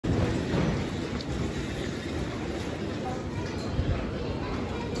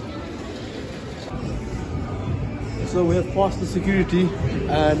So we have passed the security,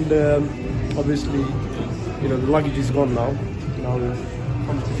 and obviously, you know, the luggage is gone now. Now we've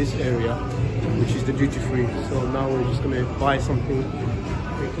come to this area, which is the duty free. So now we're just gonna buy something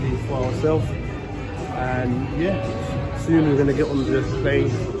quickly for ourselves, and yeah, soon we're gonna get on the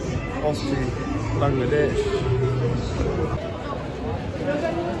plane off to Bangladesh.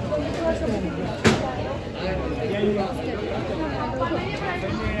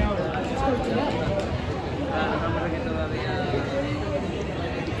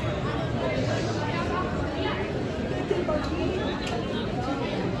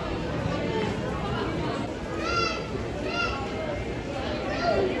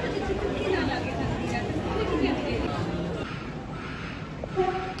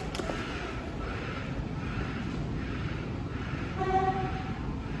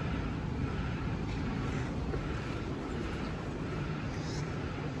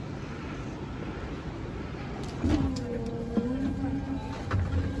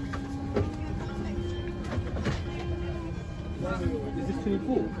 Is this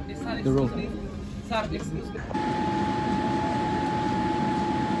 24? The rope.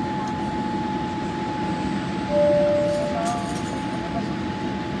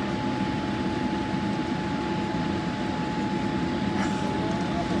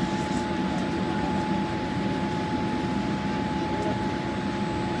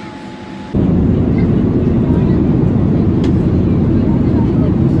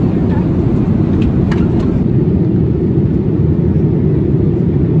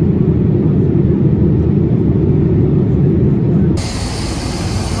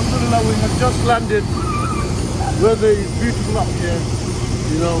 Just landed. Weather is beautiful up here,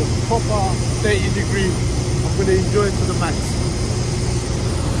 you know, proper 30 degrees. I'm going to enjoy it to the max.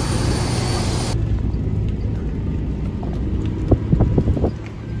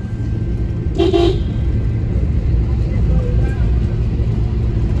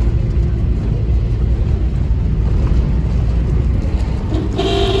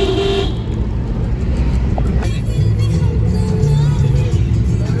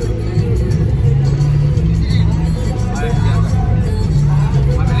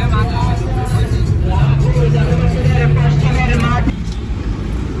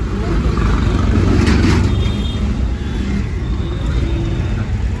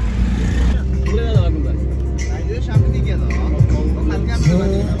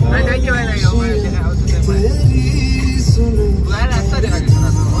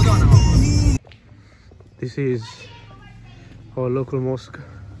 This is our local mosque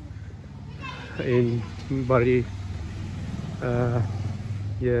in Bari. Yeah,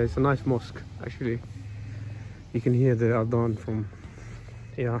 it's a nice mosque actually. You can hear the adhan from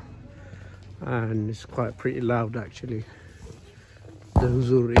here, and it's quite pretty loud actually. The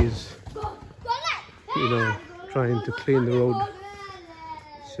Huzur is, you know, trying to clean the road,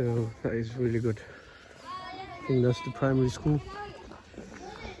 so that is really good. I think that's the primary school.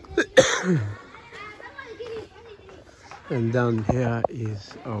 And down here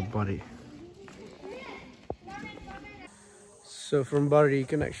is our Bari. So from Bari you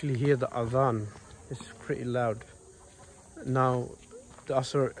can actually hear the adhan. It's pretty loud. Now the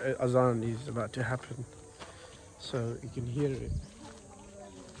Asr adhan is about to happen, so you can hear it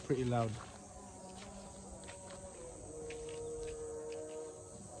pretty loud.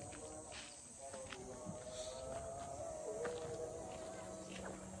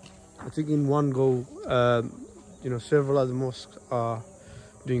 I think in one go, you know, several other mosques are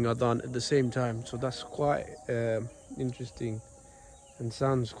doing adhan at the same time, so that's quite interesting and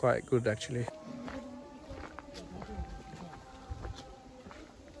sounds quite good actually.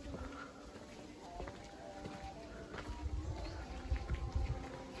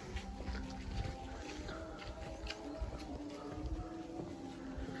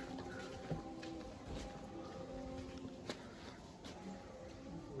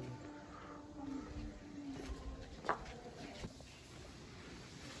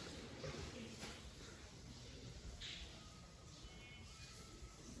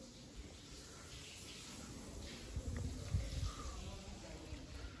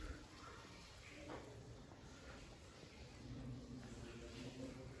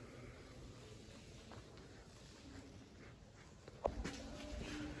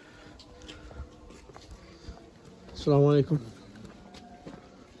 Assalamu alaikum.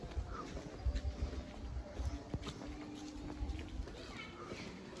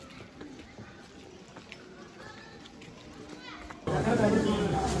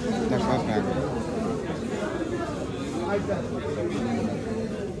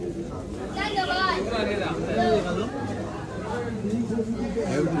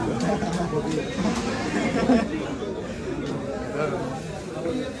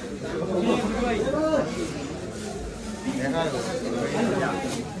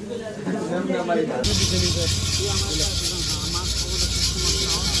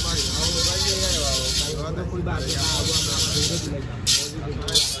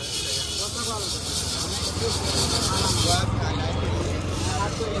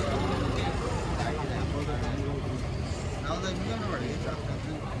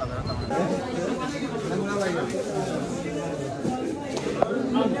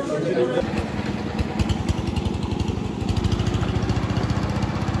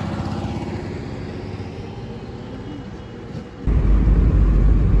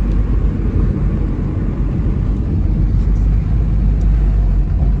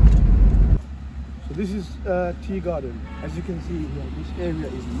 This is tea garden. As you can see here, this area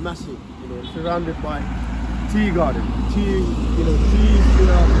is massive. You know, surrounded by tea garden. Tea, you know, trees. You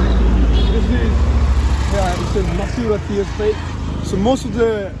know, this is it's a Masura tea estate. So most of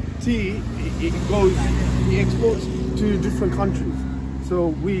the tea it exports to different countries. So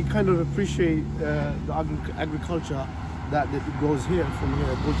we kind of appreciate the agriculture that it goes here from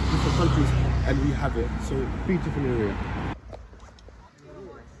here, goes to different countries, and we have it. So beautiful area.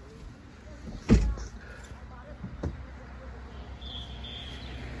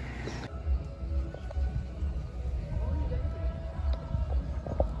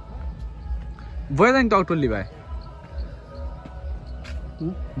 Boys and talk to Levi.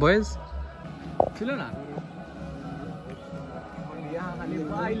 Boys? Chilo na. Yeah, hali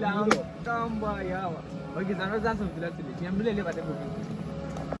bhai lam kam bhai. Okay, jano jan samjhila chili. Yam le le bate booking.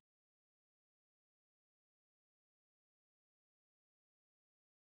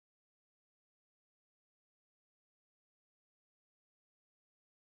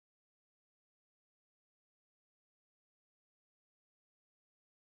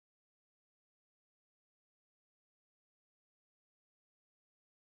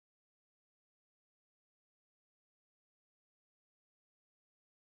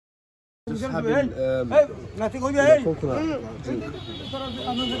 Just having coconut drink.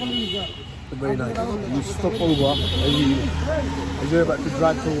 Very nice. You stop over and as you're about to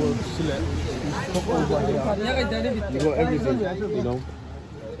drive towards Sylhet, you stop over here. You got everything, you know.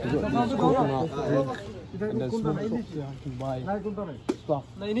 You got this coconut drink and there's small shops there you can buy stuff.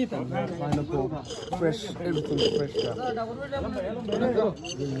 Pineapple, fresh, everything's fresh there.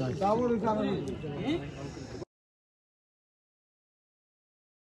 Very nice.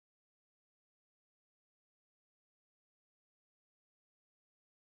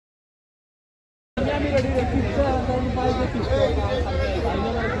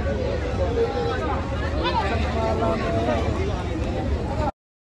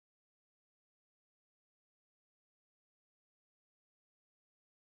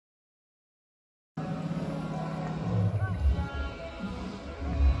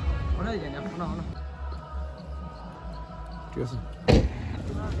 Yes.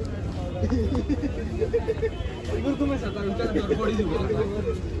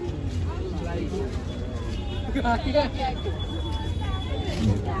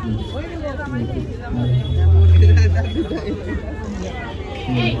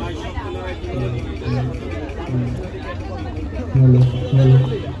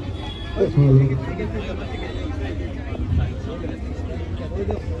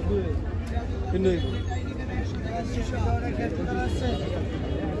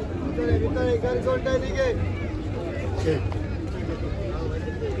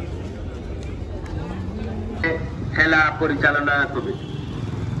 খেলা পরিচালনা committee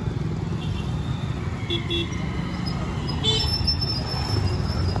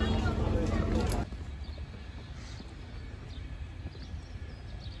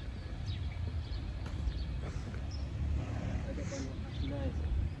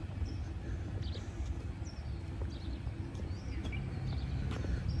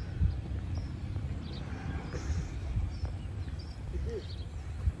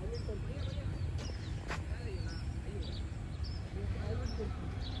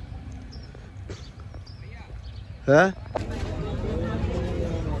Huh?